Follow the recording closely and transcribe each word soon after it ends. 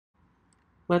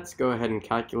Let's go ahead and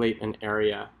calculate an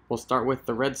area. We'll start with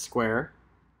the red square,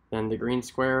 then the green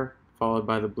square, followed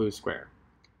by the blue square.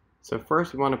 So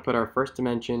first we want to put our first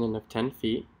dimension in of 10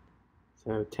 feet.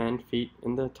 So 10 feet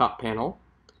in the top panel.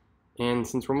 And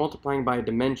since we're multiplying by a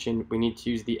dimension, we need to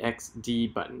use the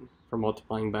XD button for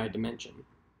multiplying by a dimension.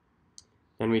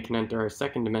 Then we can enter our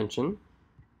second dimension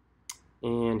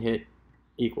and hit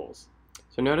equals.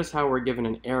 So notice how we're given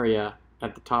an area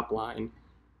at the top line.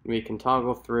 We can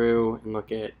toggle through and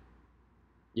look at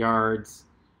yards,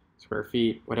 square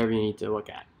feet, whatever you need to look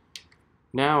at.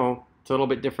 Now, it's a little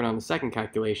bit different on the second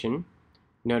calculation.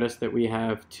 Notice that we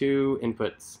have two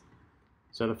inputs.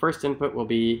 So the first input will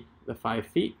be the 5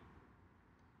 feet,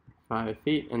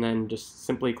 and then just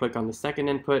simply click on the second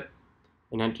input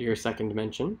and enter your second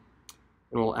dimension.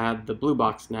 And we'll add the blue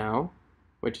box now,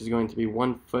 which is going to be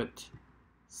 1 foot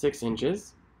 6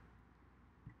 inches.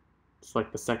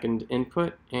 Select the second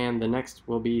input, and the next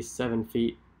will be 7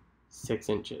 feet 6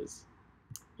 inches.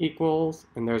 Equals,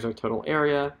 and there's our total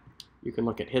area. You can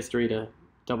look at history to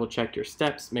double check your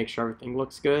steps, make sure everything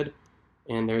looks good,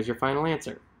 and there's your final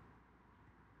answer.